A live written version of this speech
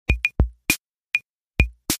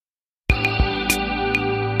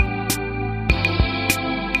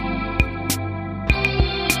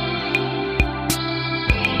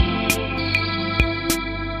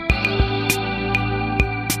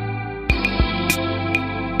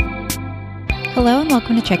Hello and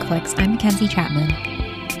welcome to Chick Flicks. I'm Mackenzie Chapman.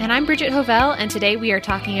 And I'm Bridget Hovell, and today we are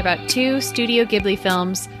talking about two Studio Ghibli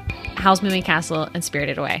films, Howl's Moving Castle and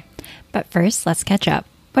Spirited Away. But first, let's catch up.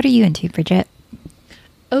 What are you into, Bridget?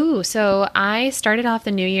 Oh, so I started off the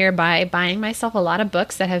new year by buying myself a lot of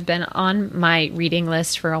books that have been on my reading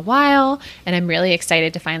list for a while, and I'm really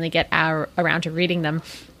excited to finally get around to reading them.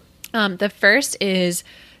 The first is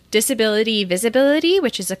Disability Visibility,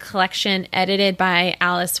 which is a collection edited by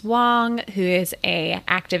Alice Wong, who is a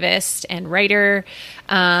activist and writer.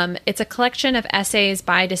 It's a collection of essays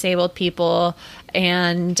by disabled people,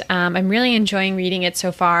 and I'm really enjoying reading it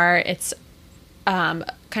so far. It's kind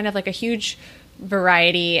of like a huge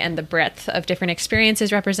variety, and the breadth of different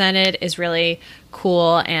experiences represented is really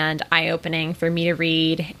cool and eye-opening for me to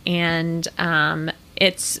read. And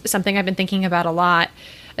it's something I've been thinking about a lot,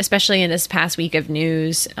 especially in this past week of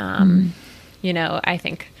news. You know, I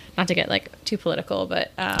think, not to get like too political,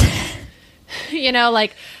 but you know,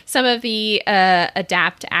 like some of the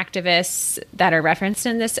ADAPT activists that are referenced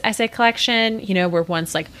in this essay collection, you know, were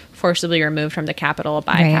once like forcibly removed from the Capitol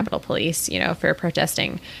by Capitol Police, you know, for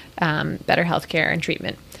protesting better healthcare and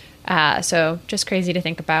treatment. So just crazy to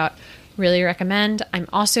think about. Really recommend. I'm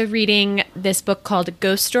also reading this book called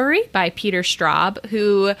Ghost Story by Peter Straub,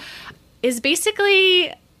 who is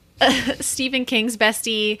basically Stephen King's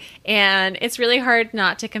bestie, and it's really hard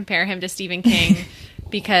not to compare him to Stephen King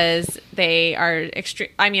because they are extreme.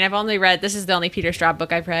 I mean, this is the only Peter Straub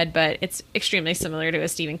book I've read, but it's extremely similar to a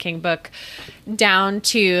Stephen King book, down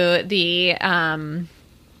to the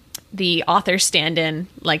author stand-in.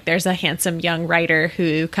 Like, there's a handsome young writer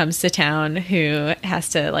who comes to town who has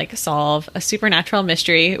to like solve a supernatural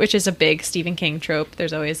mystery, which is a big Stephen King trope.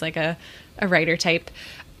 There's always like a writer type.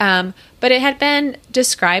 But it had been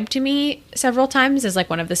described to me several times as like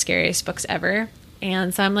one of the scariest books ever.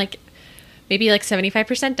 And so I'm like maybe like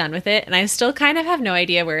 75% done with it. And I still kind of have no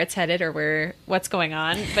idea where it's headed or what's going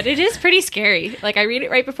on. But it is pretty scary. Like, I read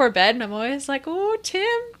it right before bed and I'm always like, oh,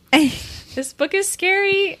 Tim, this book is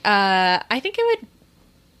scary. I think it would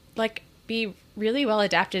like be really well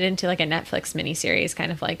adapted into like a Netflix miniseries,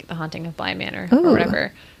 kind of like The Haunting of Bly Manor or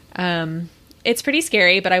whatever. It's pretty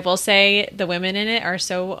scary, but I will say the women in it are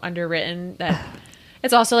so underwritten that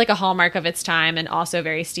it's also like a hallmark of its time, and also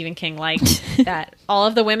very Stephen King-like, that all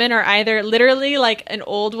of the women are either literally like an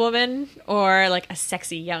old woman or like a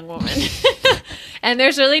sexy young woman. And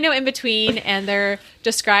there's really no in between, and they're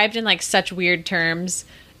described in like such weird terms.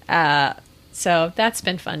 So that's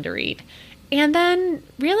been fun to read. And then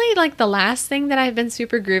really like the last thing that I've been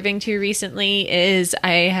super grooving to recently is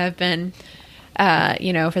I have been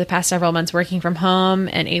you know, for the past several months working from home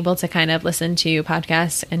and able to kind of listen to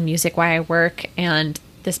podcasts and music while I work. And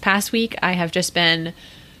this past week, I have just been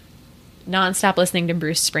nonstop listening to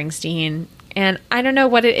Bruce Springsteen. And I don't know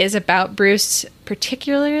what it is about Bruce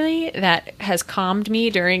particularly that has calmed me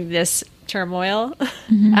during this turmoil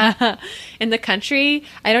in the country.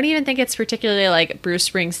 I don't even think it's particularly like Bruce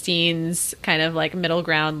Springsteen's kind of like middle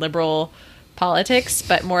ground liberal politics,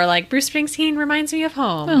 but more like Bruce Springsteen reminds me of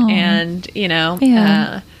home. Aww. And you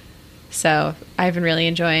know, so I've been really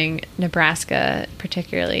enjoying Nebraska,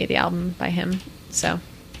 particularly the album by him. So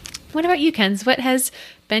what about you, Kens? What has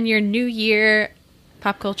been your new year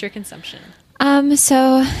pop culture consumption?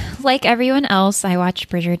 So like everyone else, I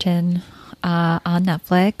watched Bridgerton on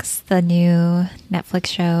Netflix, the new Netflix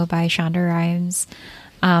show by Shonda Rhimes,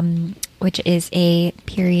 which is a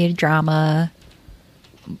period drama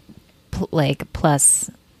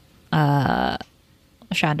plus Shonda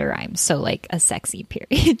Rhimes, so like a sexy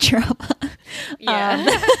period drama.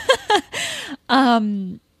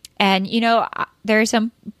 And you know, there are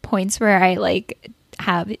some points where I like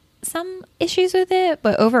have some issues with it,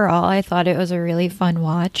 but overall I thought it was a really fun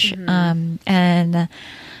watch. And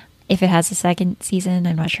if it has a second season,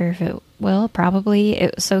 I'm not sure if it will. Probably.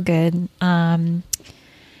 It was so good.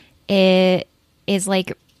 It is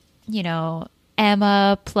like, you know,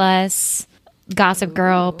 Emma plus Gossip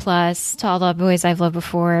Girl plus To All the Boys I've Loved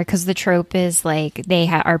Before, because the trope is like they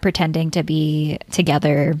are pretending to be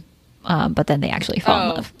together, but then they actually fall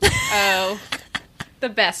in love. The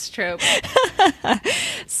best trope.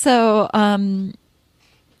 So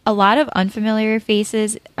a lot of unfamiliar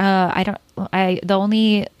faces. The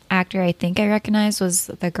only actor I think I recognized was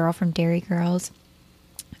the girl from Derry Girls.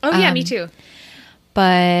 Oh yeah, me too.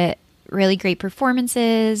 But really great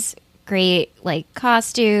performances. Great like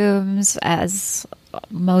costumes, as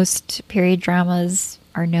most period dramas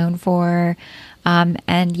are known for,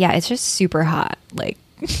 and yeah, it's just super hot. Like,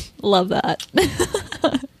 love that.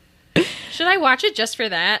 Should I watch it just for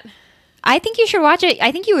that? I think you should watch it.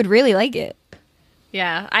 I think you would really like it.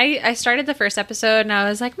 Yeah, I started the first episode and I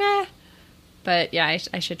was like, meh. But yeah,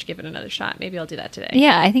 I should give it another shot. Maybe I'll do that today.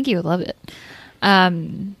 Yeah, I think you would love it.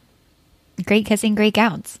 Great kissing, great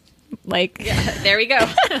gowns. Like, yeah, there we go.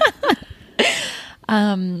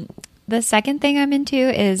 The second thing I'm into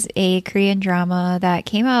is a Korean drama that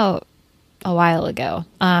came out a while ago,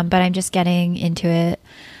 but I'm just getting into it.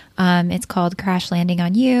 It's called Crash Landing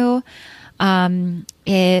on You.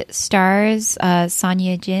 It stars Son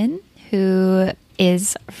Ye-jin, who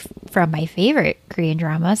is from my favorite Korean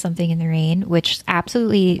drama, Something in the Rain, which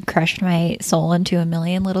absolutely crushed my soul into a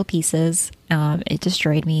million little pieces. It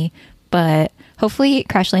destroyed me, but hopefully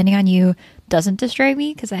Crash Landing on You doesn't destroy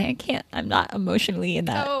me, because I'm not emotionally in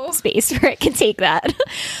that space where I can take that.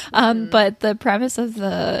 But the premise of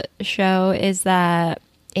the show is that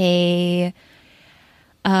a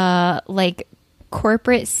like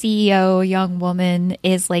corporate CEO young woman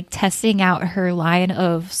is like testing out her line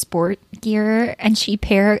of sport gear, and she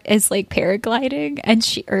is like paragliding, and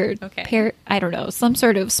I don't know, some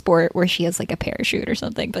sort of sport where she has like a parachute or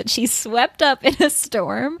something, but she's swept up in a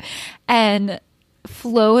storm and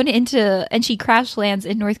and she crash lands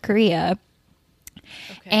in North Korea.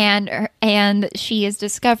 And she is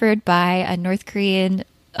discovered by a North Korean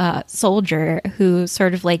soldier who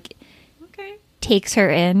sort of like takes her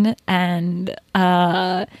in, and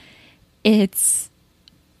it's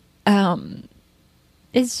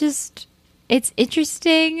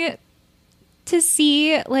interesting to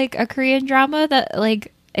see like a Korean drama that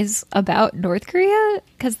like is about North Korea,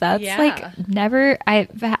 because that's like never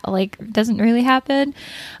doesn't really happen,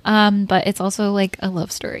 but it's also like a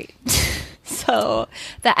love story. So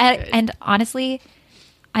and honestly,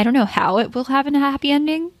 I don't know how it will have a happy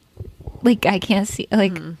ending. Like, I can't see,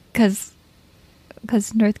 like, because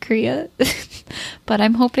North Korea, but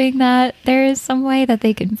I'm hoping that there is some way that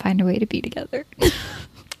they can find a way to be together.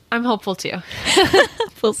 I'm hopeful too.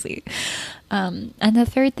 We'll see. And the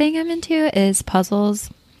third thing I'm into is puzzles,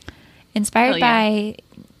 inspired by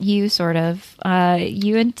you, sort of.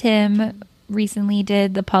 You and Tim recently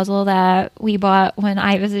did the puzzle that we bought when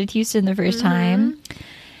I visited Houston the first time.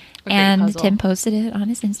 And Tim posted it on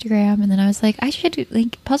his Instagram, and then I was like,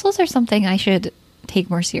 puzzles are something I should take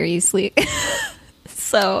more seriously.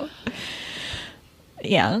 So,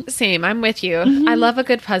 yeah. Same. I'm with you. I love a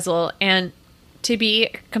good puzzle. And to be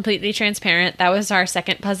completely transparent, that was our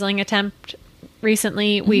second puzzling attempt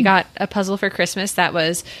recently. We got a puzzle for Christmas that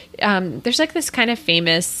was, there's like this kind of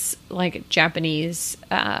famous like Japanese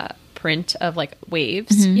print of like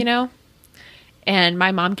waves, you know? And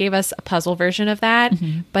my mom gave us a puzzle version of that,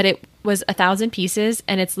 but it was 1,000 pieces,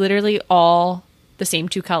 and it's literally all the same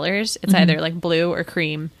two colors. It's either like blue or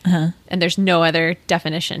cream, and there's no other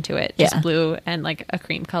definition to it. Just blue and like a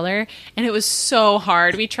cream color. And it was so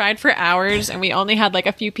hard. We tried for hours, and we only had like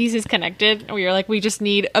a few pieces connected. And we were like, we just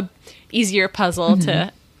need a easier puzzle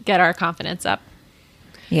to get our confidence up.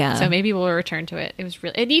 Yeah. So maybe we'll return to it. It was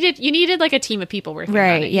really, you needed like a team of people working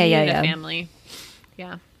on it. You needed a family.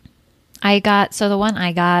 Yeah. So the one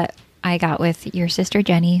I got with your sister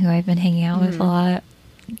Jenny, who I've been hanging out with a lot.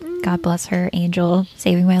 God bless her, angel,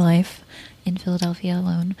 saving my life in Philadelphia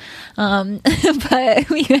alone. But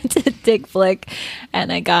we went to Dig Flick,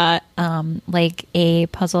 and I got like a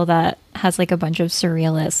puzzle that has like a bunch of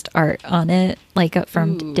surrealist art on it, like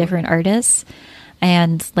from different artists,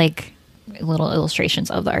 and like little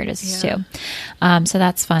illustrations of the artists too. So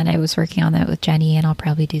that's fun. I was working on that with Jenny, and I'll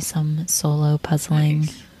probably do some solo puzzling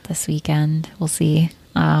this weekend. We'll see.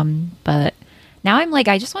 But now I'm like,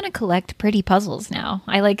 I just want to collect pretty puzzles now.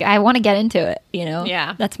 I want to get into it, you know?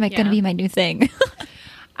 Yeah. That's going to be my new thing.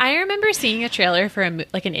 I remember seeing a trailer for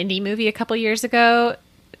like an indie movie a couple years ago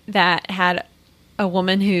that had a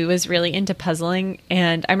woman who was really into puzzling.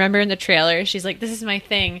 And I remember in the trailer, she's like, this is my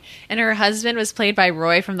thing. And her husband was played by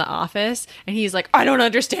Roy from The Office. And he's like, I don't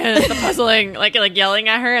understand the puzzling, like yelling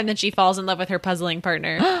at her. And then she falls in love with her puzzling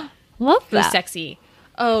partner. Love that. Who's sexy.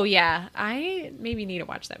 Oh, yeah. I maybe need to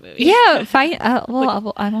watch that movie. Yeah. Fine. I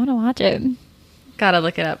want to watch it. Gotta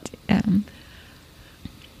look it up.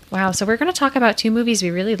 Wow. So we're going to talk about two movies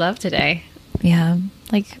we really love today. Yeah.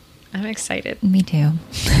 Like, I'm excited. Me too.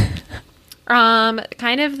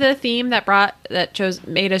 Kind of the theme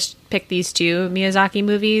made us pick these two Miyazaki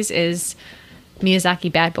movies is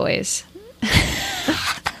Miyazaki Bad Boys.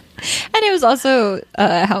 And it was also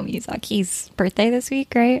Hayao Miyazaki's birthday this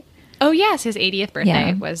week, right? Oh, yes. His 80th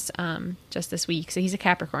birthday was just this week. So he's a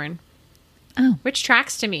Capricorn. Oh. Which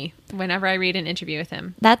tracks to me whenever I read an interview with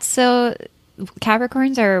him.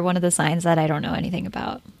 Capricorns are one of the signs that I don't know anything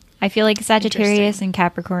about. I feel like Sagittarius and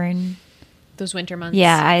Capricorn. Those winter months.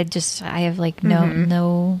 Yeah, I have like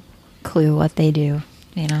no clue what they do,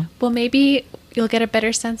 you know? Well, maybe you'll get a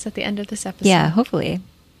better sense at the end of this episode. Yeah, hopefully.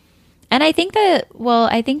 And I think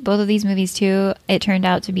I think both of these movies too, it turned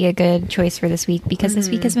out to be a good choice for this week because this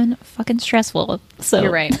week has been fucking stressful. So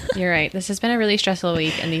You're right. You're right. This has been a really stressful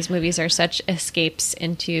week, and these movies are such escapes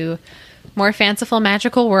into more fanciful,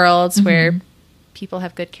 magical worlds where people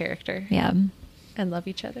have good character. Yeah. And love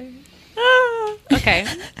each other. Okay,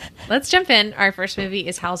 let's jump in. Our first movie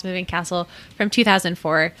is Howl's Moving Castle from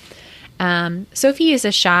 2004. Sophie is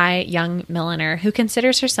a shy young milliner who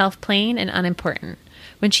considers herself plain and unimportant.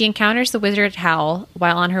 When she encounters the wizard Howl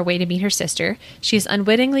while on her way to meet her sister, she is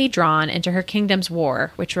unwittingly drawn into her kingdom's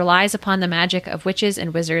war, which relies upon the magic of witches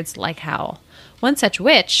and wizards like Howl. One such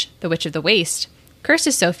witch, the Witch of the Waste,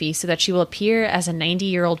 curses Sophie so that she will appear as a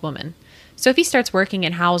 90-year-old woman. Sophie starts working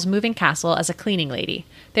in Howl's moving castle as a cleaning lady.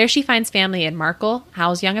 There she finds family in Markle,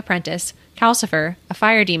 Howl's young apprentice, Calcifer, a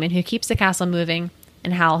fire demon who keeps the castle moving,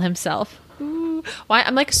 and Howl himself. Ooh. Why?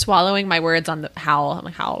 I'm like swallowing my words on the Howl. I'm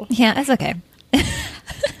like, Howl. Yeah, that's okay.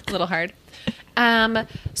 A little hard.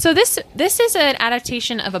 So this is an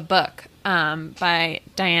adaptation of a book by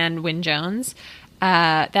Diane Wynne Jones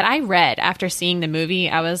that I read after seeing the movie.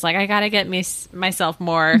 I was like, I gotta get myself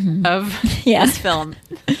more of this film.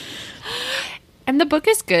 And the book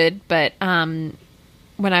is good, but when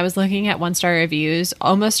I was looking at 1-star reviews,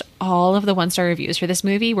 almost all of the 1-star reviews for this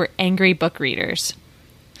movie were angry book readers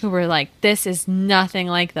who were like, this is nothing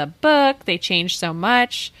like the book. They changed so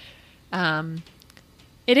much.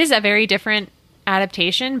 It is a very different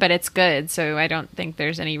adaptation, but it's good, so I don't think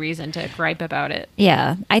there's any reason to gripe about it.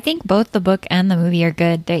 Yeah, I think both the book and the movie are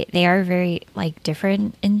good. They are very like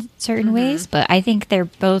different in certain ways, but I think they're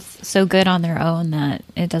both so good on their own that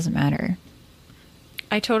it doesn't matter.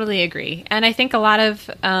 I totally agree. And I think a lot of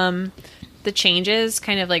the changes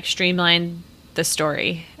kind of like streamline the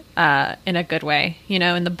story in a good way. You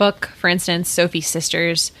know, in the book, for instance, Sophie's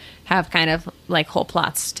sisters have kind of like whole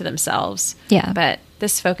plots to themselves. Yeah. But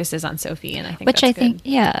this focuses on Sophie, and I think Which that's I think, good.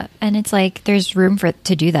 yeah. And it's like there's room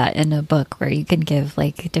to do that in a book where you can give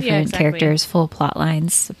like different characters full plot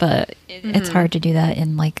lines, but it's hard to do that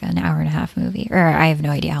in like an hour and a half movie. Or I have no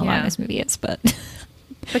idea how long this movie is, but...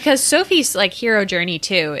 Because Sophie's like hero journey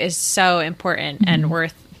too is so important and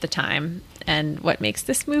worth the time, and what makes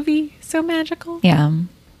this movie so magical. Yeah.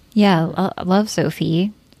 Yeah, I love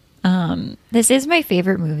Sophie. This is my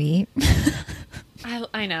favorite movie.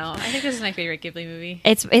 I know. I think this is my favorite Ghibli movie.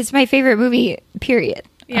 It's my favorite movie, period.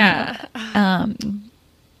 Yeah.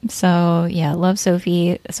 So yeah, love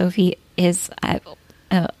Sophie. Sophie is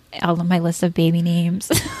on my list of baby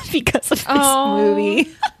names because of this movie.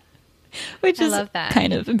 Which is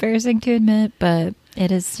kind of embarrassing to admit, but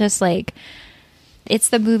it is just like, it's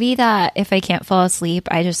the movie that if I can't fall asleep,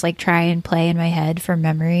 I just like try and play in my head from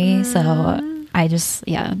memory. So I just,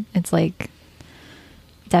 it's like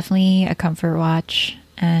definitely a comfort watch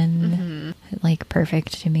and like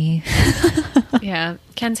perfect to me. Yeah.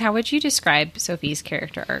 Kenz, how would you describe Sophie's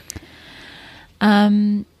character arc?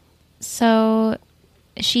 So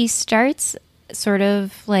she starts sort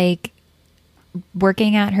of like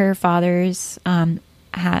working at her father's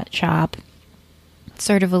hat shop.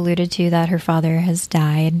 Sort of alluded to that her father has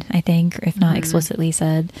died, I think, if not explicitly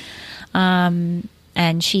said. And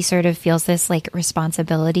she sort of feels this like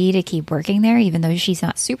responsibility to keep working there, even though she's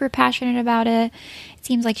not super passionate about it. It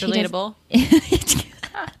seems like Relatable. It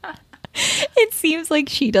seems like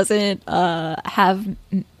she doesn't have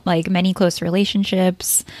like many close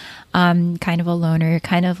relationships. Kind of a loner,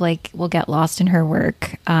 kind of like will get lost in her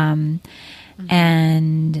work. And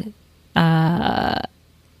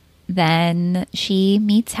then she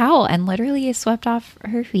meets Howl and literally is swept off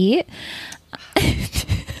her feet.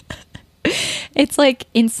 It's like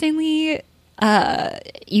instantly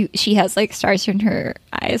she has like stars in her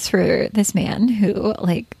eyes for this man who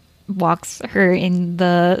like walks her in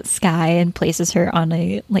the sky and places her on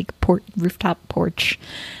a like rooftop porch,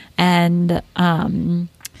 and the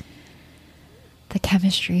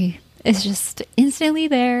chemistry is just instantly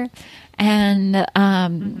there. And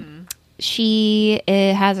she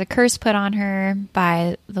has a curse put on her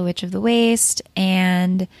by the Witch of the Waste,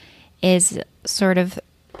 and is sort of,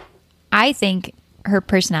 I think her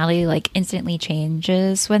personality like instantly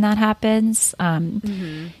changes when that happens.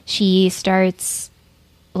 She starts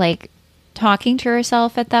like talking to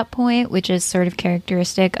herself at that point, which is sort of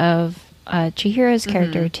characteristic of Chihiro's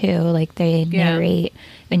character too. Like they narrate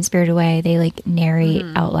in Spirited Away, they like narrate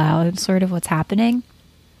out loud sort of what's happening.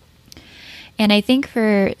 And I think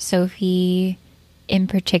for Sophie in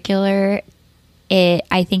particular,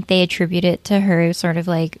 I think they attribute it to her sort of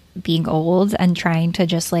like being old and trying to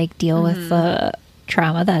just like deal with the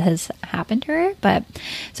trauma that has happened to her. But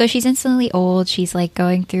so she's instantly old. She's like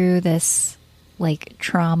going through this like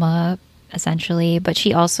trauma essentially, but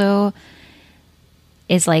she also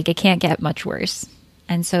is like, it can't get much worse.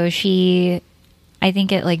 And so I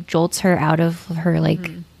think it like jolts her out of her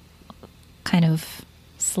like kind of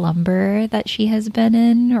slumber that she has been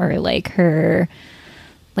in, or like her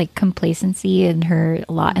like complacency in her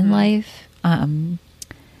lot in life. And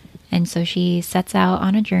so she sets out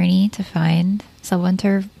on a journey to find someone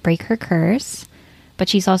to break her curse. But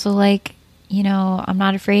she's also like, you know, I'm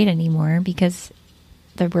not afraid anymore because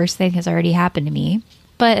the worst thing has already happened to me.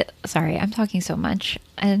 But sorry, I'm talking so much.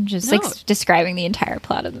 I'm just like describing the entire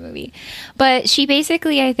plot of the movie. But she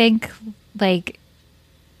basically, I think, like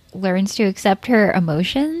learns to accept her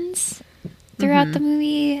emotions throughout the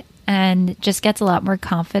movie and just gets a lot more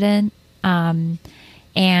confident. And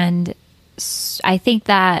I think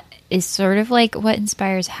that is sort of like what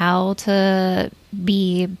inspires Hal to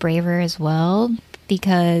be braver as well,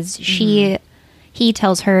 because he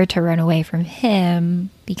tells her to run away from him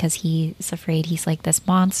because he's afraid he's like this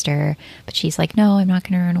monster. But she's like, no, I'm not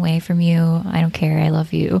going to run away from you. I don't care. I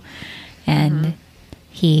love you. And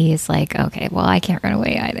he's like, okay, well, I can't run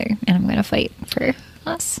away either. And I'm going to fight for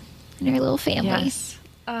us and our little family. Yes.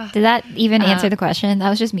 Did that even answer the question? That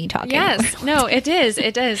was just me talking. Yes. No, it is.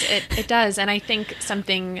 It does. It does. And I think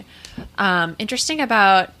something interesting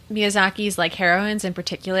about Miyazaki's like heroines in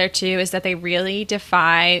particular too is that they really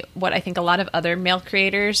defy what I think a lot of other male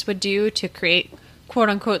creators would do to create quote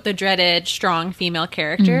unquote the dreaded strong female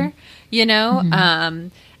character. You know,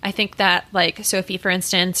 I think that like Sophie, for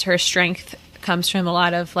instance, her strength comes from a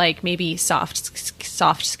lot of like maybe soft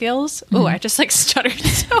skills. Oh, I just like stuttered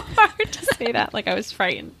so hard to say that, like I was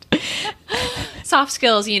frightened. Soft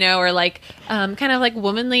skills, you know, or like kind of like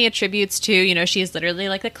womanly attributes to, you know, she is literally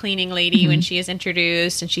like the cleaning lady when she is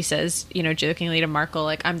introduced, and she says, you know, jokingly to Markle,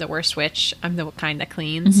 like, I'm the worst witch, I'm the kind that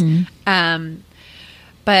cleans.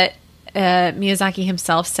 But Miyazaki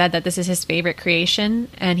himself said that this is his favorite creation,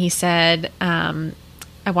 and he said,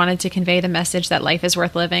 I wanted to convey the message that life is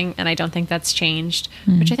worth living, and I don't think that's changed,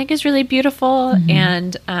 which I think is really beautiful.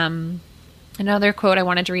 And another quote I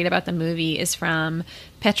wanted to read about the movie is from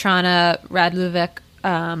Petrana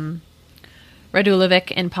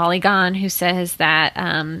Radulovic in Polygon, who says that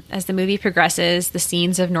as the movie progresses, the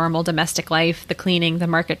scenes of normal domestic life, the cleaning, the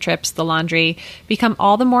market trips, the laundry, become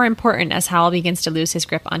all the more important as Hal begins to lose his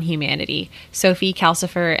grip on humanity. Sophie,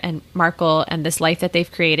 Calcifer, and Markle, and this life that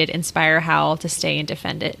they've created inspire Hal to stay and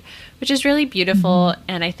defend it, which is really beautiful.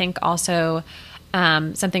 And I think also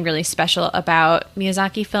something really special about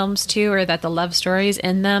Miyazaki films too, or that the love stories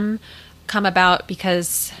in them come about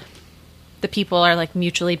because the people are like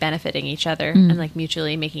mutually benefiting each other and like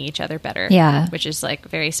mutually making each other better. Yeah. Which is like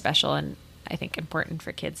very special and I think important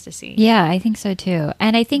for kids to see. Yeah, I think so too.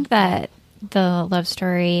 And I think that the love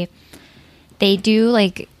story, they do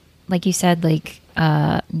like you said, like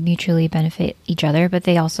mutually benefit each other, but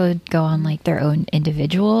they also go on like their own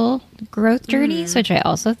individual growth journeys, which I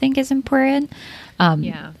also think is important.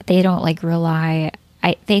 They don't like rely.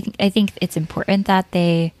 I think it's important that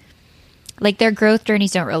they like their growth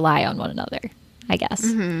journeys don't rely on one another, I guess.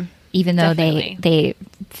 Even though they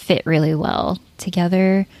fit really well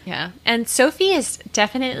together. Yeah. And Sophie is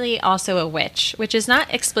definitely also a witch, which is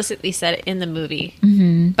not explicitly said in the movie.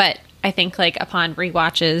 But I think like upon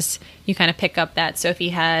rewatches, you kind of pick up that Sophie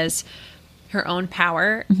has her own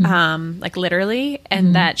power, like literally,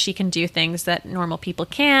 and that she can do things that normal people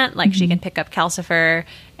can't. Like she can pick up Calcifer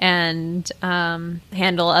and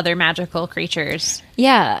handle other magical creatures.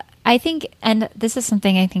 Yeah. I think, and this is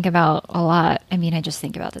something I think about a lot. I mean, I just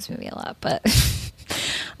think about this movie a lot, but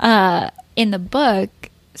in the book,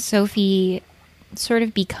 Sophie sort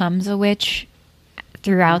of becomes a witch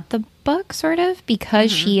throughout the book, sort of,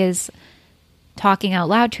 because she is talking out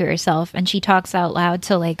loud to herself, and she talks out loud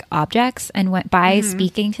to like objects, and by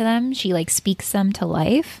speaking to them, she like speaks them to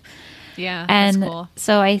life. Yeah, and that's cool.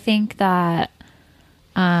 So I think that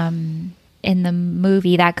in the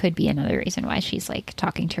movie, that could be another reason why she's like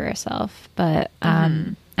talking to herself. But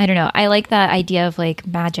I don't know. I like that idea of like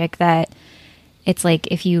magic, that it's like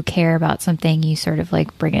if you care about something, you sort of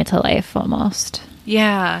like bring it to life almost.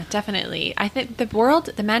 Yeah, definitely. I think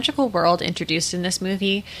the magical world introduced in this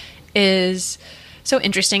movie is so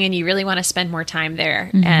interesting, and you really want to spend more time there.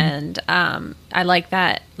 And I like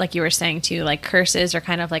that, like you were saying too, like curses are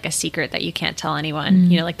kind of like a secret that you can't tell anyone.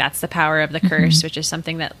 You know, like that's the power of the curse, which is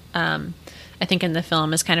something that I think in the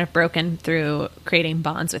film is kind of broken through creating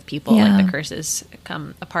bonds with people. Yeah. Like the curses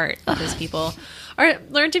come apart because people are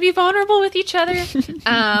learn to be vulnerable with each other.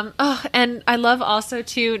 And I love also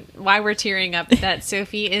too why we're tearing up that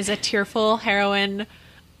Sophie is a tearful heroine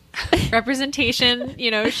representation.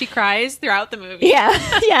 You know, she cries throughout the movie. Yeah.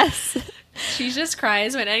 Yes. She just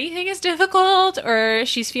cries when anything is difficult or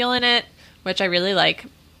she's feeling it, which I really like.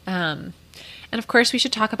 And of course, we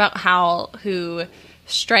should talk about Howl, who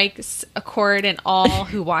strikes a chord in all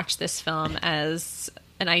who watch this film as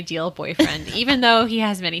an ideal boyfriend, even though he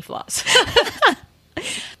has many flaws.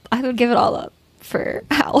 I would give it all up for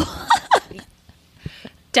Howl.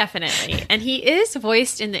 Definitely. And he is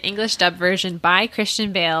voiced in the English dub version by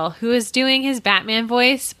Christian Bale, who is doing his Batman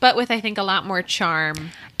voice, but with, I think, a lot more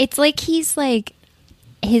charm. It's like he's like,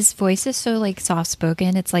 his voice is so like soft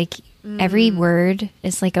spoken. It's like every word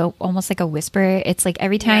is like almost like a whisper. It's like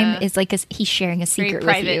every time it's like he's sharing a secret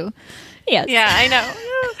with you. Yes. Yeah, I know.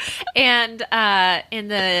 And in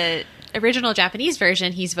the original Japanese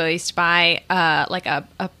version, he's voiced by like a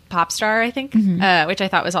pop star, I think, which I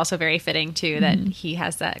thought was also very fitting too, that he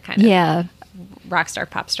has that kind of rock star,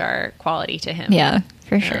 pop star quality to him. Yeah,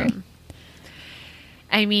 for sure.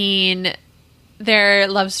 I mean, their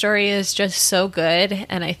love story is just so good,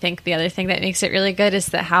 and I think the other thing that makes it really good is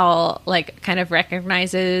that Howl like kind of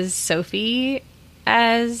recognizes Sophie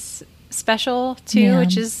as special too,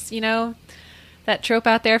 which is, you know, that trope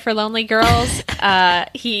out there for lonely girls.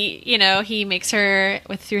 He makes her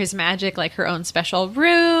through his magic like her own special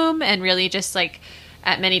room, and really just like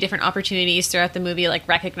at many different opportunities throughout the movie like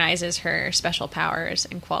recognizes her special powers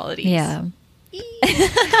and qualities. Yeah.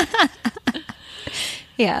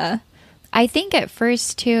 Yeah. I think at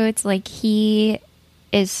first too it's like he's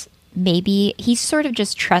sort of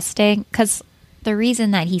just trusting, because the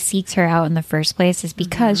reason that he seeks her out in the first place is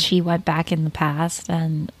because she went back in the past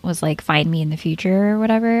and was like, find me in the future or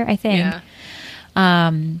whatever, I think.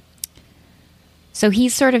 Yeah. So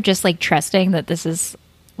he's sort of just like trusting that this is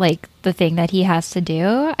like the thing that he has to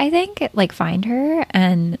do, I think, like find her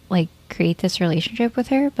and like create this relationship with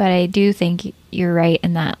her. But I do think you're right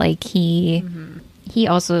in that like he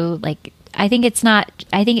also like, I think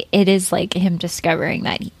it is like him discovering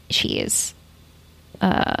that she is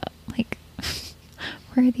like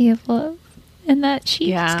worthy of love, and that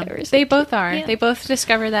she discovers they both are. Yeah. They both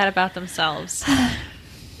discover that about themselves.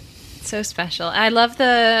 So special. I love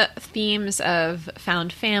the themes of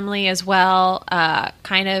found family as well.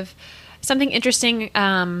 Kind of something interesting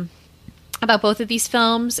about both of these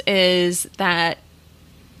films is that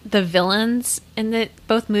the villains in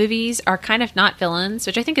both movies are kind of not villains,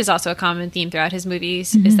 which I think is also a common theme throughout his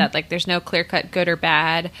movies, is that like there's no clear-cut good or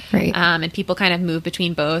bad, right. And people kind of move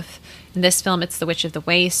between both. In this film, it's the Witch of the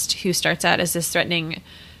Waste, who starts out as this threatening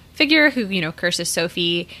figure who, you know, curses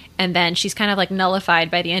Sophie, and then she's kind of like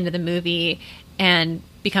nullified by the end of the movie and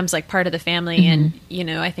becomes like part of the family. And, you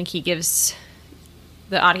know, I think he gives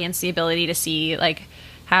the audience the ability to see like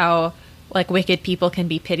how like wicked people can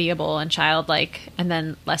be pitiable and childlike and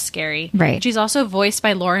then less scary. Right. She's also voiced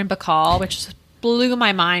by Lauren Bacall, which blew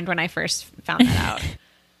my mind when I first found that out.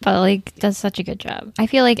 But like does such a good job. I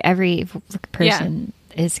feel like every person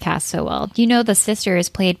is cast so well. You know, the sister is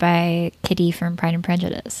played by Kitty from Pride and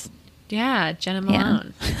Prejudice. Yeah, Jenna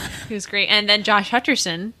Malone, who's great. And then Josh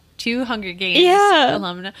Hutcherson, two Hunger Games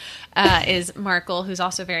alumna, is Markle, who's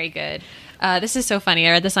also very good. This is so funny.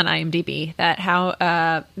 I read this on IMDb, that how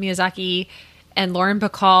Miyazaki and Lauren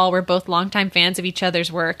Bacall were both longtime fans of each other's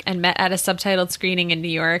work and met at a subtitled screening in New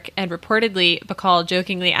York. And reportedly, Bacall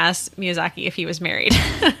jokingly asked Miyazaki if he was married.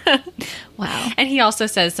 Wow. And he also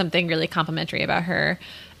says something really complimentary about her,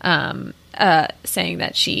 saying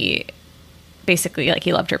that she basically, like,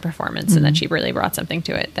 he loved her performance and that she really brought something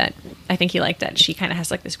to it, that I think he liked, that she kind of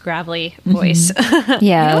has like this gravelly voice.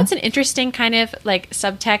 Yeah. You know, it's an interesting kind of like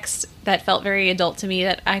subtext that felt very adult to me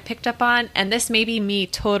that I picked up on, and this may be me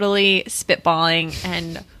totally spitballing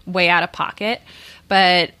and way out of pocket,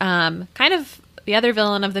 but kind of the other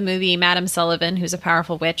villain of the movie, Madame Sullivan, who's a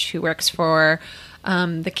powerful witch who works for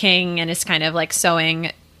the king and is kind of like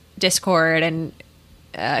sowing discord and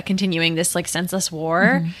continuing this like senseless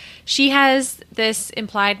war. She has this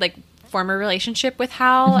implied like former relationship with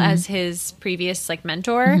Howl as his previous like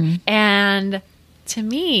mentor, and to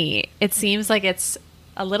me it seems like it's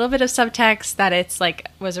a little bit of subtext that it's like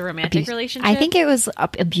was a romantic relationship. I think it was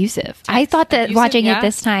abusive. I thought that watching it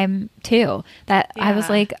this time too, that I was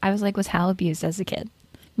like was Howl abused as a kid?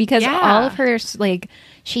 Because all of her like,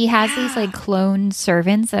 she has these like clone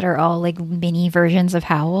servants that are all like mini versions of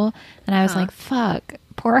Howl, and I was like, fuck,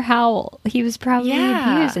 poor Howl. He was probably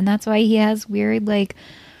abused, and that's why he has weird like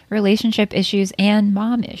relationship issues and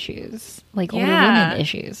mom issues, like older women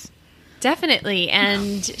issues. Definitely.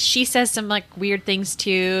 And she says some like weird things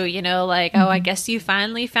too, you know, like, oh, I guess you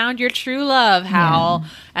finally found your true love, Howl,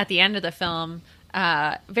 at the end of the film.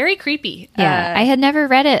 Very creepy. Yeah, I had never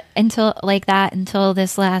read it until watching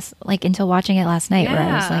it last night, where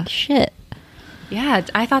I was like, shit. Yeah,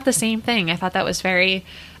 I thought the same thing. I thought that was very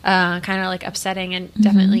kind of like upsetting, and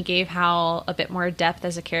definitely gave Hal a bit more depth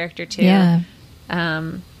as a character too. Yeah.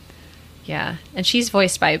 Yeah, and she's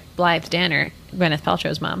voiced by Blythe Danner, Gwyneth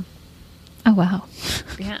Paltrow's mom. Oh, wow.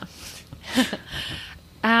 Yeah.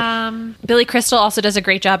 Billy Crystal also does a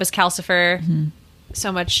great job as Calcifer.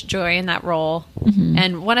 So much joy in that role.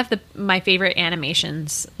 And one of my favorite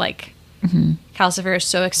animations, like Calcifer is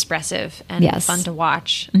so expressive and fun to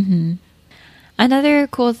watch. Another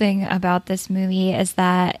cool thing about this movie is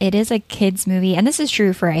that it is a kids movie, and this is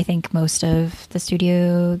true for I think most of the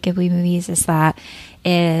Studio Ghibli movies, is that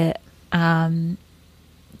they're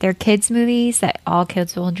kids movies that all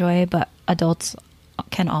kids will enjoy, but adults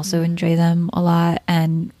can also enjoy them a lot.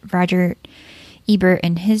 And Roger Ebert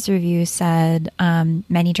in his review said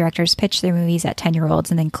many directors pitch their movies at 10-year-olds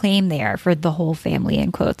and then claim they are for the whole family,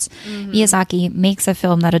 in quotes. Miyazaki makes a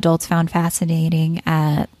film that adults found fascinating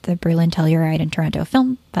at the Berlin Telluride and Toronto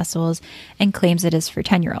film festivals and claims it is for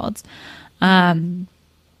 10-year-olds. I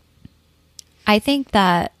think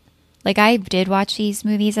that, like, I did watch these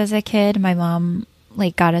movies as a kid. My mom,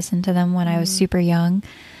 like, got us into them when I was super young.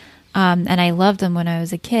 And I loved them when I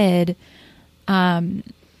was a kid.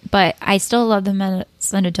 But I still love them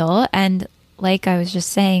as an adult. And like I was just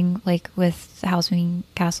saying, like with Howl's Moving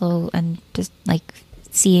Castle, and just like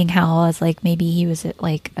seeing Howl as like maybe he was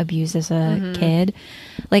like abused as a kid.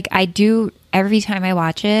 Like I do, every time I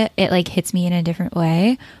watch it, it like hits me in a different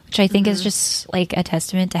way, which I think is just like a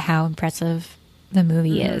testament to how impressive the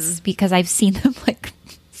movie is, because I've seen them like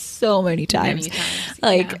so many times.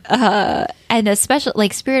 And especially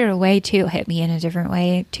like Spirited Away too hit me in a different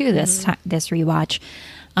way too this rewatch.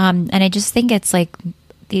 And I just think it's like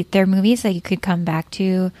they're movies that you could come back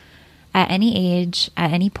to at any age,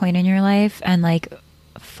 at any point in your life, and like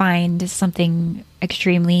find something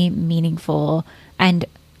extremely meaningful and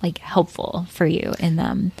like helpful for you in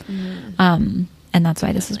them. And that's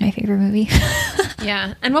why this is my favorite movie.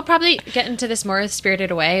 Yeah. And we'll probably get into this more with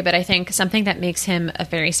Spirited Away, but I think something that makes him a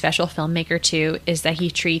very special filmmaker too is that he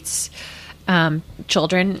treats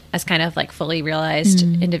children as kind of like fully realized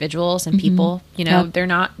individuals and people. You know,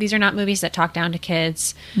 these are not movies that talk down to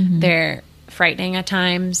kids. They're frightening at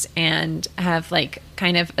times and have like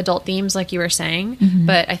kind of adult themes like you were saying.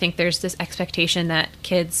 But I think there's this expectation that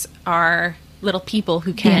kids are little people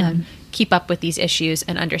who can keep up with these issues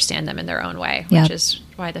and understand them in their own way, which is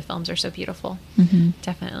why the films are so beautiful.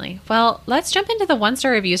 Definitely. Well, let's jump into the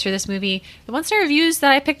 1-star reviews for this movie. The 1-star reviews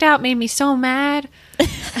that I picked out made me so mad.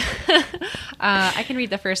 I can read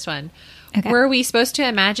the first one. Okay. Were we supposed to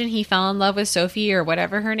imagine he fell in love with Sophie or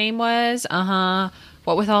whatever her name was?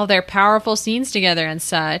 What with all their powerful scenes together and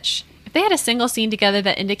such. If they had a single scene together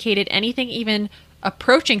that indicated anything even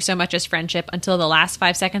approaching so much as friendship until the last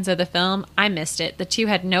 5 seconds of the film, I missed it. The two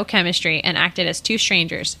had no chemistry and acted as two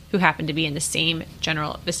strangers who happened to be in the same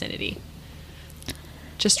general vicinity.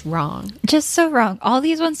 Just wrong. Just so wrong. All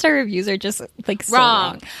these 1-star reviews are just like so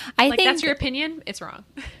wrong. I think that's your opinion. It's wrong.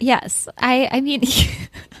 Yes. I mean,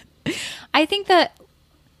 I think that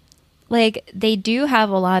like they do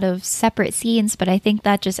have a lot of separate scenes, but I think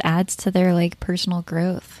that just adds to their like personal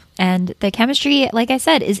growth. And the chemistry, like I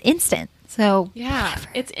said, is instant. So yeah, whatever.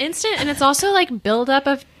 It's instant, and it's also like build up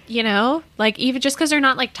of, you know, like even just because they're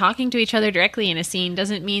not like talking to each other directly in a scene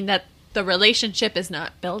doesn't mean that the relationship is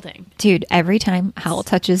not building. Dude, every time Howl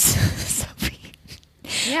touches Sophie,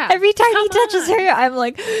 every time he touches her, I'm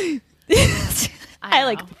like, I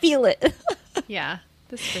like feel it. Yeah,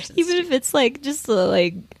 this person. Even if it's like just a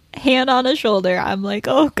like hand on a shoulder, I'm like,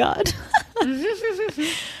 oh god.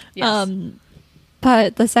 Yes.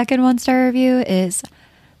 But the second 1-star review is: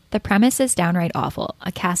 the premise is downright awful.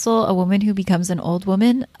 A castle, a woman who becomes an old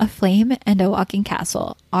woman, a flame, and a walking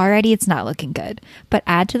castle. Already it's not looking good. But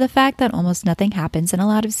add to the fact that almost nothing happens in a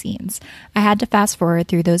lot of scenes. I had to fast forward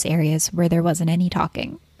through those areas where there wasn't any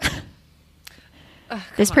talking.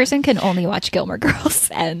 This person can only watch Gilmore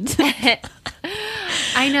Girls, and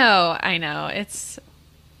I know. It's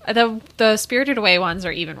the Spirited Away ones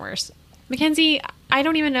are even worse. Mackenzie, I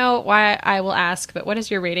don't even know why I will ask, but what is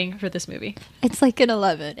your rating for this movie? It's like an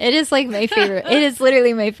 11. It is like my favorite. It is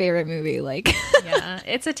literally my favorite movie. Like, yeah,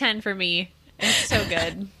 it's a 10 for me. It's so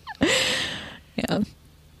good. Yeah.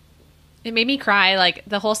 It made me cry. Like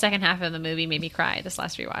the whole second half of the movie made me cry this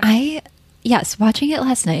last rewatch. Yes, watching it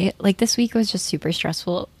last night, like this week was just super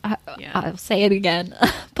stressful. I'll say it again,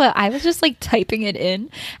 but I was just like typing it in,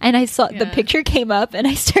 and I saw the picture came up, and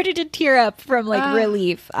I started to tear up from like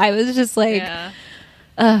relief. I was just like,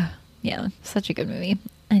 such a good movie.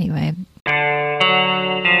 Anyway.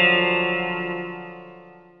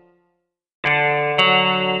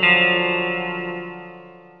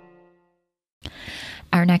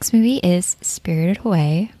 next movie is Spirited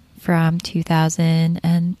Away from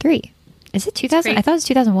 2003. Is it 2000? I thought it was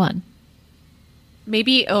 2001.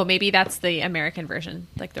 Maybe that's the American version,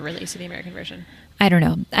 like the release of the American version. I don't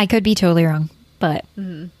know. I could be totally wrong, but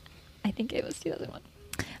I think it was 2001.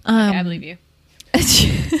 Okay, I believe you.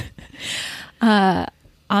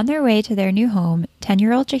 On their way to their new home,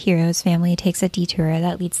 10-year-old Chihiro's family takes a detour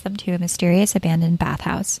that leads them to a mysterious abandoned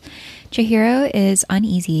bathhouse. Chihiro is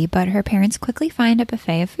uneasy, but her parents quickly find a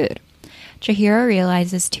buffet of food. Chihiro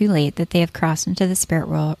realizes too late that they have crossed into the spirit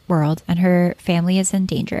world and her family is in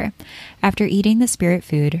danger. After eating the spirit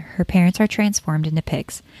food, her parents are transformed into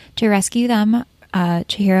pigs. To rescue them,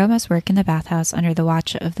 Chihiro must work in the bathhouse under the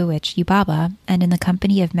watch of the witch Yubaba and in the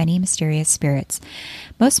company of many mysterious spirits.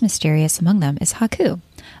 Most mysterious among them is Haku,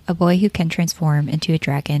 a boy who can transform into a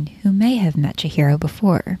dragon who may have met Chihiro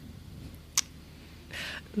before.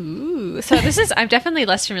 Ooh, so I'm definitely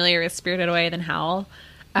less familiar with Spirited Away than Howl,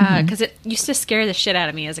 because it used to scare the shit out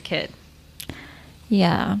of me as a kid.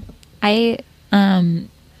 Yeah, I don't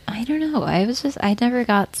know. I never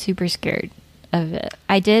got super scared of it.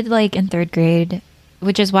 I did like in third grade,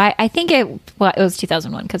 which is why I think it was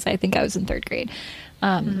 2001 because I think I was in third grade.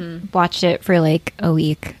 Watched it for like a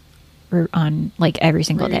week or on like every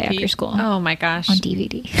single day after school. Oh my gosh. On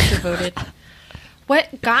DVD. Devoted.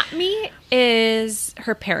 What got me is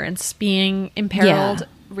her parents being imperiled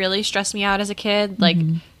really stressed me out as a kid. Like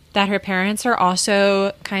that her parents are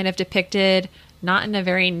also kind of depicted not in a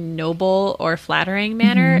very noble or flattering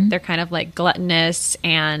manner. They're kind of like gluttonous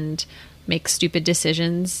and make stupid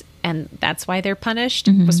decisions, and that's why they're punished.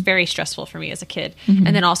 Was very stressful for me as a kid.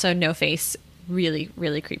 And then also No Face really,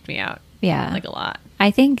 really creeped me out. Yeah. Like a lot.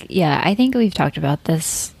 I think we've talked about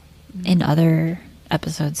this in other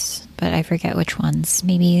episodes, but I forget which ones.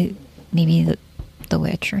 Maybe the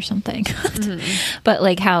witch or something. But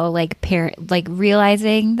like how like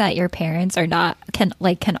realizing that your parents are not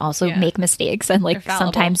can also make mistakes and like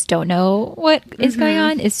sometimes don't know what is going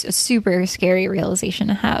on is a super scary realization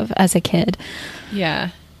to have as a kid.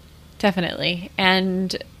 Yeah, definitely.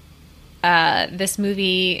 And this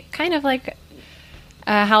movie kind of like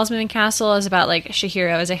Howl's Moving Castle is about like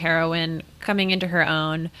Chihiro as a heroine coming into her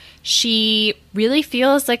own. She really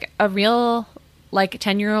feels like a real like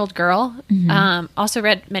 10-year-old girl. Also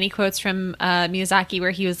read many quotes from Miyazaki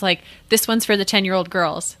where he was like, this one's for the 10-year-old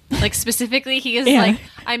girls. Like specifically he is like,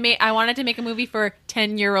 I wanted to make a movie for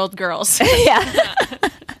 10-year-old girls.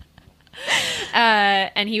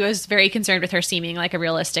 And he was very concerned with her seeming like a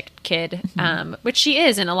realistic kid, which she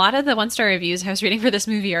is. And a lot of the 1-star reviews I was reading for this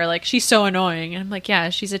movie are like, she's so annoying. And I'm like, yeah,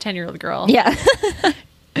 she's a 10-year-old girl. Yeah.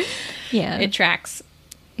 Yeah. It tracks.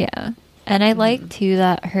 Yeah. And I like too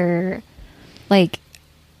that her like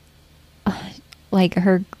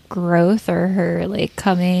her growth or her like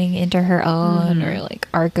coming into her own or like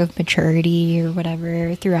arc of maturity or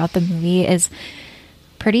whatever throughout the movie is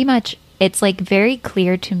pretty much, it's like very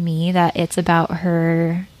clear to me that it's about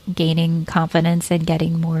her gaining confidence and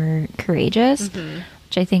getting more courageous,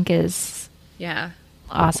 which I think is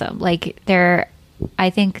awesome. Like I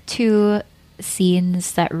think 2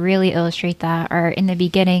 scenes that really illustrate that are in the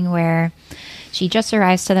beginning where she just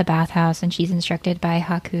arrives to the bathhouse and she's instructed by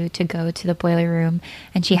Haku to go to the boiler room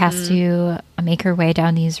and she has to make her way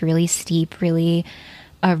down these really steep, really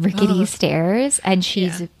rickety stairs, and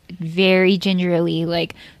she's very gingerly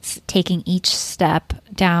like taking each step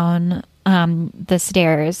down the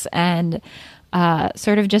stairs and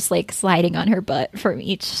sort of just like sliding on her butt from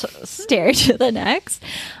each stair to the next.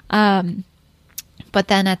 But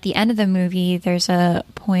then at the end of the movie, there's a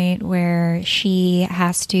point where she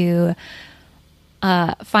has to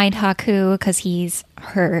find Haku because he's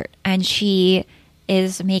hurt, and she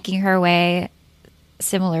is making her way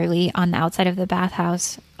similarly on the outside of the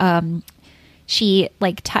bathhouse. She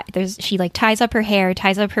ties up her hair,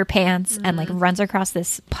 ties up her pants, and like runs across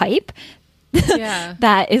this pipe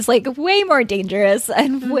that is like way more dangerous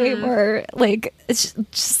and way more like it's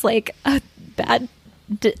just like a bad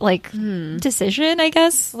decision, I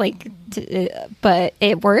guess, but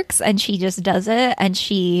it works, and she just does it, and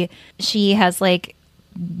she has like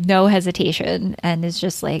no hesitation and is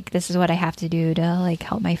just like, this is what I have to do to like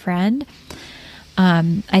help my friend.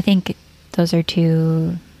 I think those are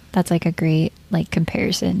 2, that's like a great like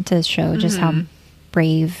comparison to show just how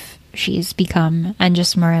brave she's become and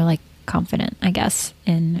just more like confident, I guess,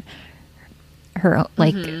 in her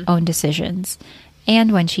like own decisions.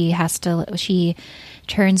 And when she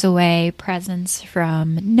turns away presence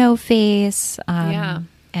from No Face, and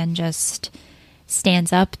just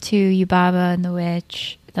stands up to Yubaba and the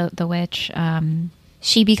witch.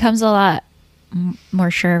 She becomes a lot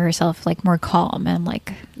more sure of herself, like more calm and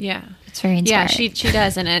like It's very inspiring. Yeah, she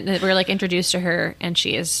does, and we're like introduced to her, and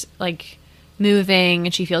she is like moving,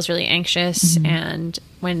 and she feels really anxious. And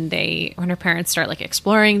when her parents start like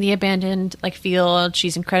exploring the abandoned like field,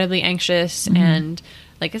 she's incredibly anxious, and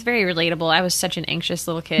like it's very relatable. I was such an anxious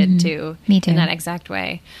little kid too. Me too. In that exact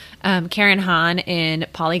way. Karen Hahn in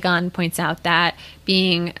Polygon points out that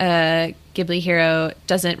being a Ghibli hero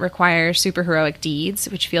doesn't require superheroic deeds,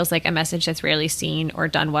 which feels like a message that's rarely seen or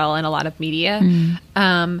done well in a lot of media.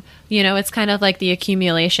 You know, it's kind of like the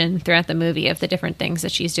accumulation throughout the movie of the different things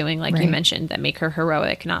that she's doing, like you mentioned, that make her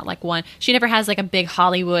heroic, not like one. She never has like a big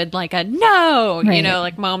Hollywood, like a no, you know,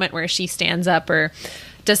 like moment where she stands up or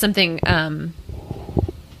does something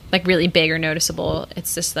like really big or noticeable.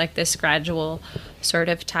 It's just like this gradual sort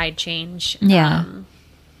of tide change. Yeah.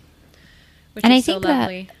 Which And is I think so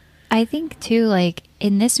lovely. I think too, like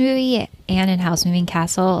in this movie and in House Moving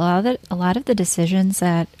Castle, a lot of the decisions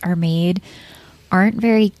that are made aren't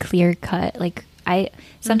very clear cut. Like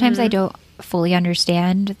sometimes I don't fully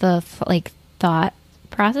understand the like thought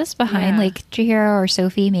process behind like Chihiro or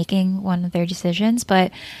Sophie making one of their decisions,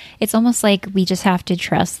 but it's almost like we just have to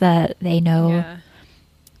trust that they know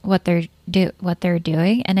what they're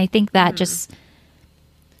doing. And I think that just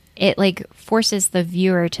it like forces the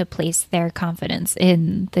viewer to place their confidence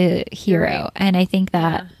in the hero. Right. And I think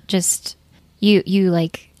that just you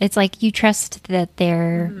like, it's like you trust that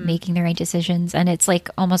they're making the right decisions, and it's like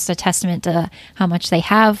almost a testament to how much they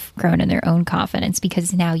have grown in their own confidence,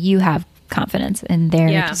 because now you have confidence in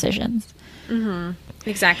their decisions.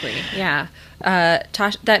 Exactly. Yeah.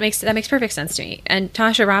 That makes perfect sense to me. And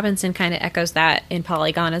Tasha Robinson kind of echoes that in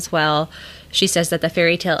Polygon as well. She says that the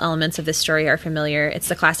fairy tale elements of this story are familiar. It's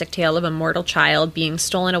the classic tale of a mortal child being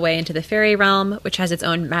stolen away into the fairy realm, which has its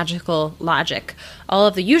own magical logic. All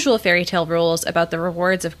of the usual fairy tale rules about the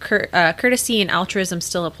rewards of courtesy and altruism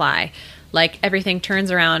still apply. Like, everything turns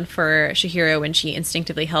around for Chihiro when she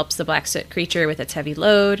instinctively helps the black soot creature with its heavy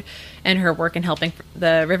load, and her work in helping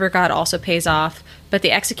the river god also pays off, but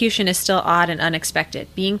the execution is still odd and unexpected.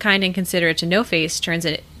 Being kind and considerate to No Face turns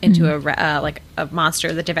it into a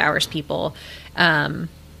monster that devours people. No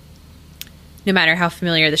matter how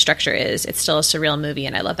familiar the structure is, it's still a surreal movie,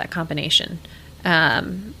 and I love that combination.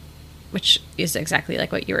 Which is exactly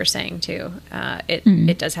like what you were saying too.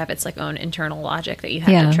 It does have its like own internal logic that you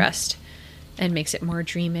have to trust, and makes it more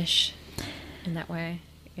dreamish in that way.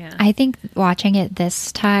 Yeah, I think watching it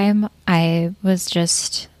this time, I was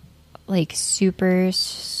just like super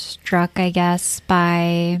struck, I guess,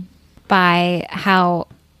 by how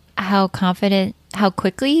confident, how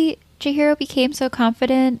quickly Chihiro became so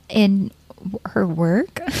confident in her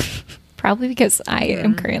work. Probably because I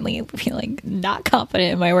am currently feeling not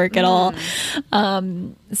confident in my work at all.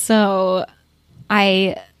 So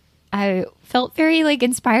I felt very like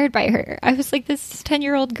inspired by her. I was like, this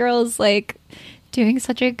 10-year-old girl is like doing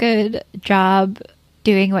such a good job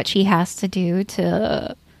doing what she has to do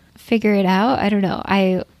to figure it out. I don't know.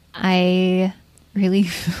 I really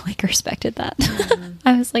like respected that.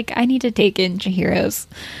 I was like, I need to take in Chihiro's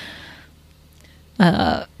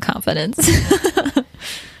confidence.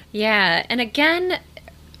 Yeah, and again,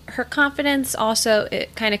 her confidence also,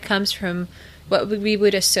 it kind of comes from what we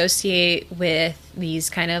would associate with these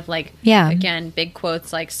kind of like, again, big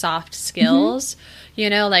quotes, like soft skills, you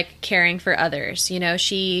know, like caring for others. You know,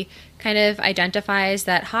 she kind of identifies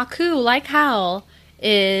that Haku, like Hal,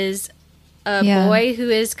 is a boy who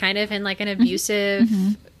is kind of in like an abusive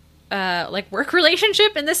like work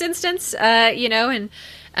relationship in this instance, you know, and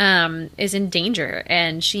is in danger,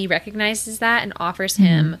 and she recognizes that and offers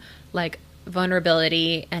him like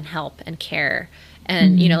vulnerability and help and care,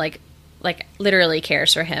 and you know, like literally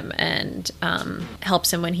cares for him and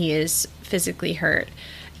helps him when he is physically hurt.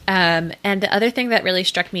 And the other thing that really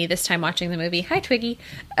struck me this time watching the movie, hi Twiggy,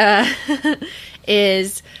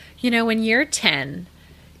 is, you know, when you're 10,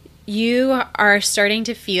 you are starting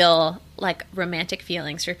to feel like romantic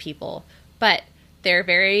feelings for people, but they're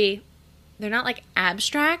not like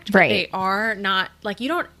abstract, but they are not like, you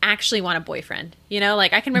don't actually want a boyfriend, you know,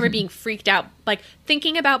 like I can remember being freaked out, like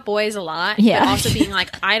thinking about boys a lot, but also being like,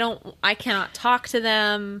 I cannot talk to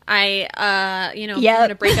them. You know, I'm going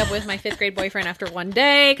to break up with my 5th grade boyfriend after one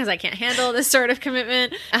day because I can't handle this sort of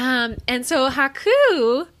commitment. And so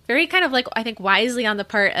Haku, very kind of like, I think wisely on the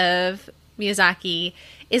part of Miyazaki,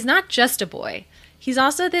 is not just a boy. He's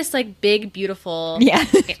also this like big, beautiful,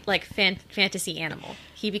 like fantasy animal.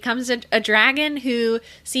 He becomes a dragon who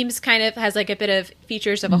seems kind of has like a bit of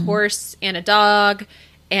features of a horse and a dog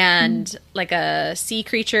and like a sea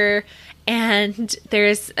creature. And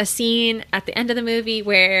there's a scene at the end of the movie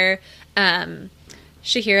where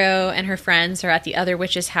Chihiro and her friends are at the other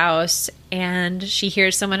witch's house, and she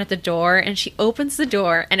hears someone at the door, and she opens the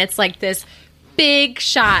door, and it's like this big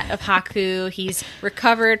shot of Haku. He's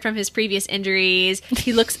recovered from his previous injuries.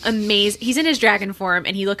 He looks amazing. He's in his dragon form,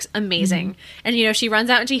 and he looks amazing. And, you know, she runs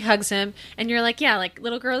out and she hugs him, and you're like, yeah, like,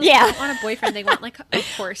 little girls don't want a boyfriend. They want, like, a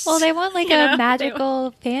horse. Well, they want, like, a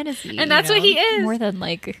magical fantasy. And that's what he is. More than,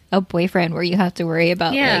 like, a boyfriend where you have to worry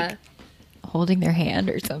about, like, holding their hand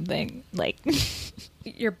or something. Like...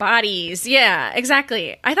 your bodies. Yeah,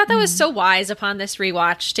 exactly. I thought that was so wise upon this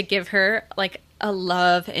rewatch to give her, like, a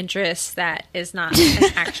love interest that is not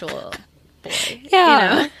an actual boy.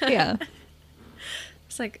 Yeah. You know? Yeah.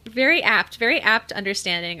 It's like very apt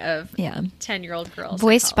understanding of 10-year-old girls.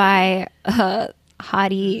 Voiced by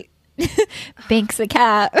Hottie Banks the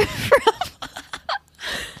cat from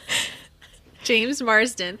James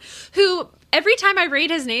Marsden, who every time I read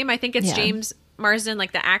his name, I think it's James Marsden,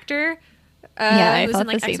 like the actor. I who's thought in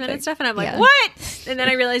like the same X-Men thing. and stuff, and I'm like, what? And then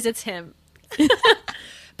I realized it's him.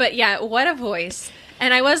 But yeah, what a voice.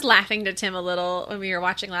 And I was laughing to Tim a little when we were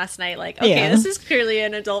watching last night, like, okay, this is clearly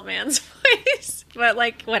an adult man's voice. But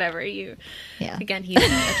like, whatever, again, he's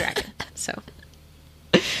a dragon, so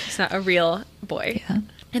he's not a real boy. Yeah.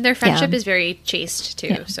 And their friendship is very chaste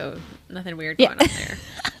too, so nothing weird going on there.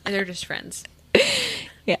 And they're just friends.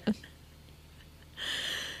 Yeah.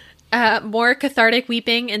 More cathartic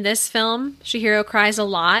weeping in this film. Chihiro cries a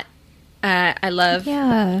lot. I love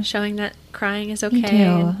showing that crying is okay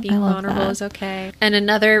and being vulnerable is okay. And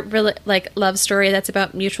another really like love story that's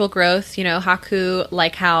about mutual growth. You know, Haku,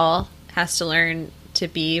 like Hal, has to learn to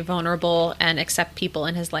be vulnerable and accept people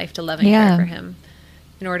in his life to love and care for him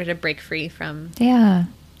in order to break free from the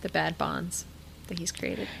bad bonds that he's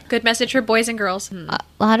created. Good message for boys and girls. A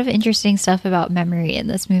lot of interesting stuff about memory in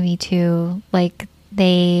this movie too. Like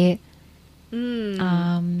they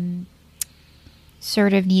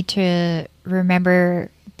sort of need to remember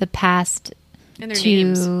the past and their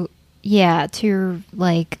names. To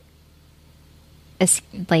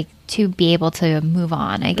to be able to move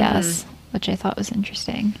on, I guess, which I thought was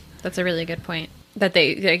interesting. That's a really good point. That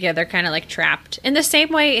they're kind of like trapped in the same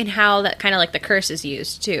way in how that kind of like the curse is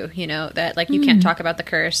used too, you know, that like you can't talk about the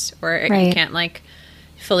curse or you can't like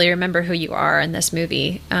fully remember who you are in this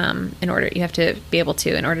movie in order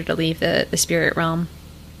to leave the spirit realm.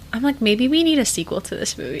 I'm like, maybe we need a sequel to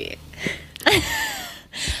this movie.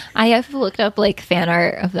 I have looked up like fan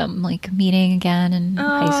art of them like meeting again in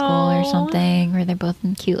high school or something where they're both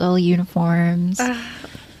in cute little uniforms.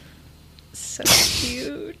 So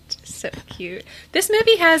cute. So cute. This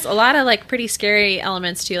movie has a lot of like pretty scary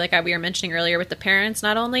elements too, like we were mentioning earlier with the parents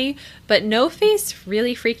not only, but No Face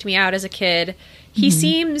really freaked me out as a kid. He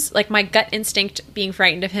seems like my gut instinct being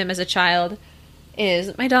frightened of him as a child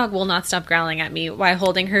is my dog will not stop growling at me while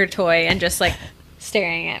holding her toy and just like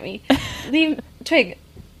staring at me. Leave Twig.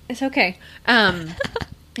 It's okay.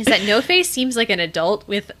 Is that No Face seems like an adult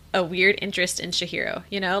with a weird interest in Chihiro,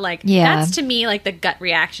 you know? Like that's to me like the gut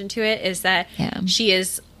reaction to it is that she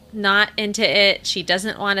is not into it. She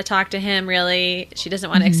doesn't want to talk to him really. She doesn't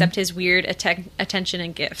want to accept his weird attention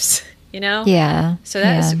and gifts, you know? Yeah. So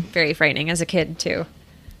that was very frightening as a kid too.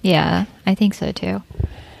 Yeah, I think so too.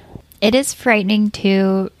 It is frightening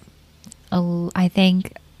too. I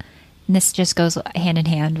think this just goes hand in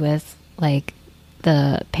hand with like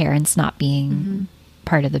the parents not being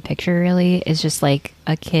part of the picture really. Is just like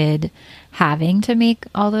a kid having to make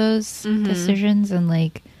all those decisions and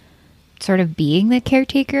like sort of being the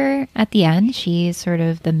caretaker at the end. She's sort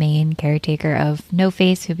of the main caretaker of No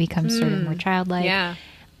Face, who becomes sort of more childlike. Yeah.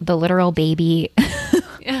 The literal baby.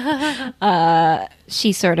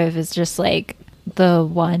 She sort of is just like the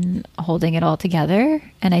one holding it all together.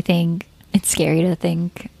 And I think it's scary to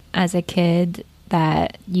think as a kid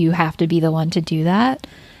that you have to be the one to do that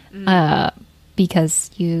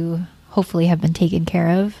because you hopefully have been taken care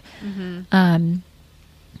of.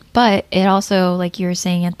 But it also, like you were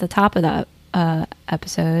saying at the top of that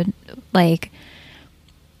episode, like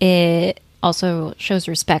it also shows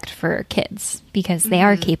respect for kids because they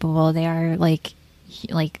are capable. They are like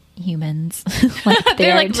humans. Like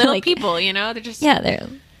they're like little people, you know? They're just they're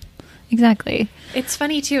exactly. It's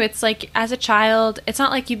funny too. It's like as a child, it's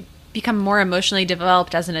not like you become more emotionally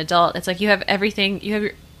developed as an adult. It's like you have everything. You have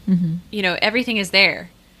your, you know, everything is there.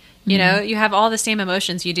 You know, you have all the same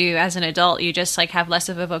emotions you do as an adult. You just like have less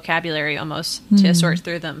of a vocabulary almost to sort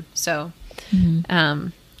through them. So,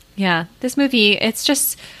 yeah, this movie, it's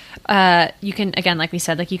just, you can, again, like we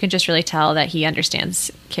said, like you can just really tell that he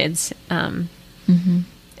understands kids.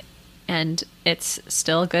 And it's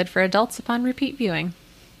still good for adults upon repeat viewing.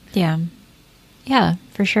 Yeah. Yeah,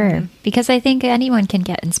 for sure. Because I think anyone can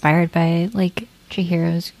get inspired by like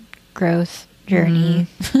Chihiro's growth journey,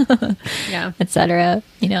 Yeah. etc.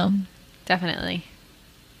 You know, Definitely.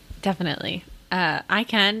 I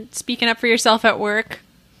can. Speaking up for yourself at work,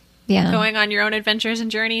 yeah. going on your own adventures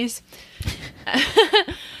and journeys.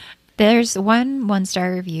 There's one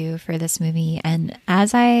star review for this movie, and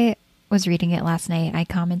as I was reading it last night, I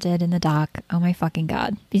commented in the doc, "Oh my fucking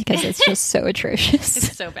god," because it's just so atrocious.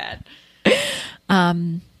 It's so bad.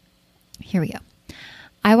 Here we go.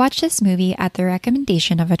 I watched this movie at the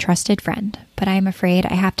recommendation of a trusted friend, but I am afraid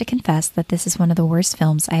I have to confess that this is one of the worst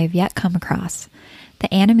films I have yet come across.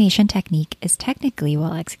 The animation technique is technically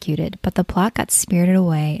well executed, but the plot got spirited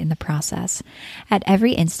away in the process. At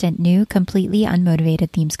every instant, new, completely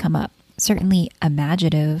unmotivated themes come up. Certainly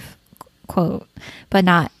imaginative, quote, but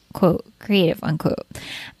not, quote, creative, unquote,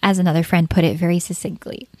 as another friend put it very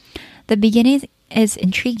succinctly. The beginning is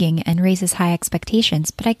intriguing and raises high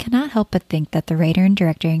expectations, but I cannot help but think that the writer and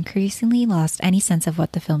director increasingly lost any sense of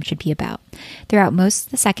what the film should be about. Throughout most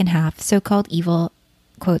of the second half, so-called evil,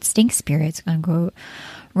 quote, stink spirits, unquote,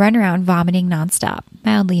 run around vomiting nonstop,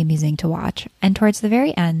 mildly amusing to watch. And towards the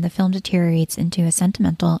very end, the film deteriorates into a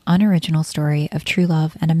sentimental, unoriginal story of true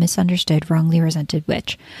love and a misunderstood, wrongly resented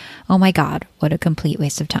witch. Oh my god, what a complete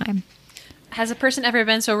waste of time. Has a person ever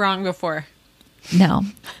been so wrong before? No.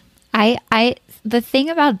 The thing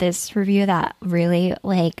about this review that really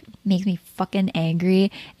like makes me fucking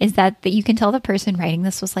angry is that you can tell the person writing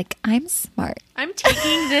this was like, I'm smart. I'm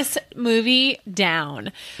taking this movie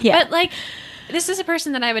down. Yeah. But like, this is a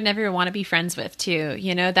person that I would never want to be friends with too.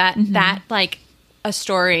 You know, that like a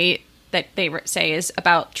story that they say is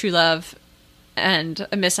about true love and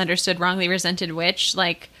a misunderstood, wrongly resented witch.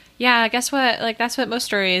 Like, yeah, guess what? Like, that's what most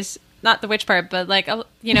stories, not the witch part, but like,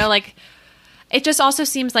 you know, like, it just also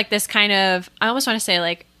seems like this kind of, I almost want to say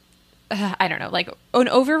like, I don't know, like an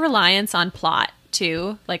over-reliance on plot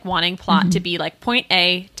too, like wanting plot to be like point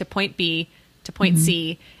A to point B to point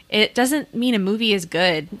C. It doesn't mean a movie is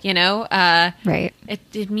good, you know? Right.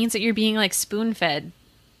 It means that you're being like spoon-fed,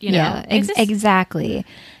 you know? Yeah, exactly.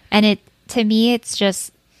 And to me, it's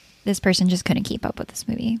just, this person just couldn't keep up with this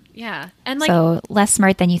movie. Yeah. And like, so less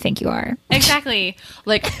smart than you think you are. Exactly.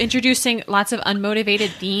 Like introducing lots of unmotivated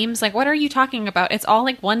themes. Like, what are you talking about? It's all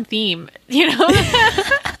like one theme, you know?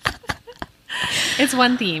 It's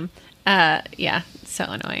one theme. Yeah. So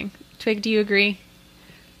annoying. Twig, do you agree?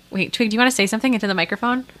 Wait, Twig, do you want to say something into the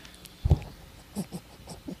microphone?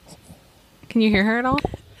 Can you hear her at all?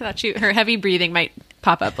 I thought her heavy breathing might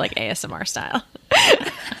pop up like ASMR style.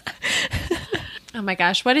 Oh my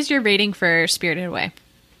gosh. What is your rating for Spirited Away?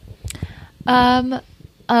 A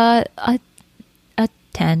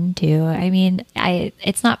 10 too. I mean,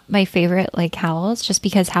 it's not my favorite like Howls, just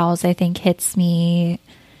because Howls I think hits me.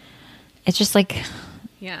 It's just like,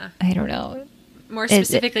 yeah, I don't know, more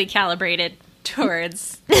specifically calibrated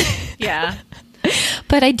towards, yeah.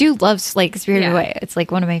 But I do love like Spirited Away. It's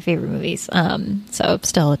like one of my favorite movies. So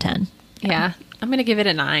still a 10. Yeah, I'm gonna give it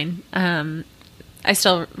a 9. I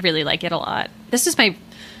still really like it a lot. This is my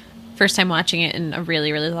first time watching it in a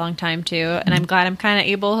really, really long time too, and I'm glad I'm kind of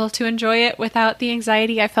able to enjoy it without the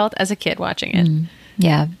anxiety I felt as a kid watching it.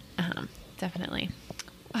 Yeah, definitely.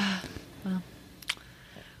 Well,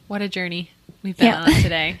 what a journey we've been on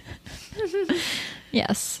today.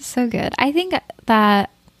 Yes, so good. I think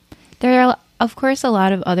that there are, of course, a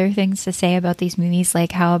lot of other things to say about these movies,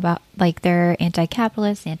 like how about like they're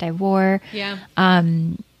anti-capitalist, anti-war. Yeah.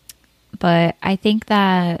 But I think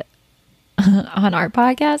that on our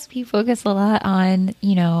podcast, we focus a lot on,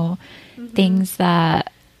 you know, things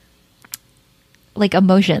that like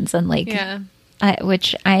emotions and like,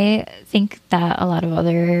 which I think that a lot of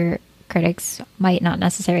other critics might not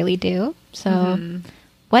necessarily do. So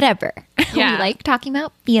whatever. Yeah. We like talking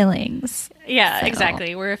about feelings. Yeah, So,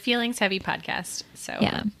 exactly. We're a feelings heavy podcast. So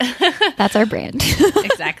yeah, that's our brand.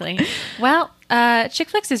 Exactly. Well, Chick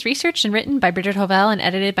Flicks is researched and written by Bridget Hovell and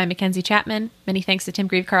edited by Mackenzie Chapman. Many thanks to Tim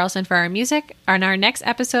Grieve Carlson for our music. And our next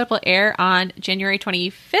episode will air on January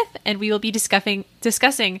 25th, and we will be discussing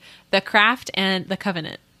The Craft and The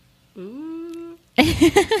Covenant. Ooh.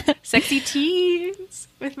 Sexy teens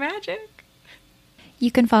with magic.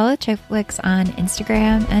 You can follow Chick Flicks on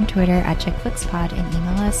Instagram and Twitter at ChickFlicksPod and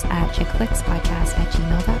email us at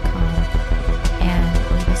chickflickspodcast@gmail.com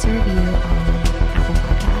and leave us a review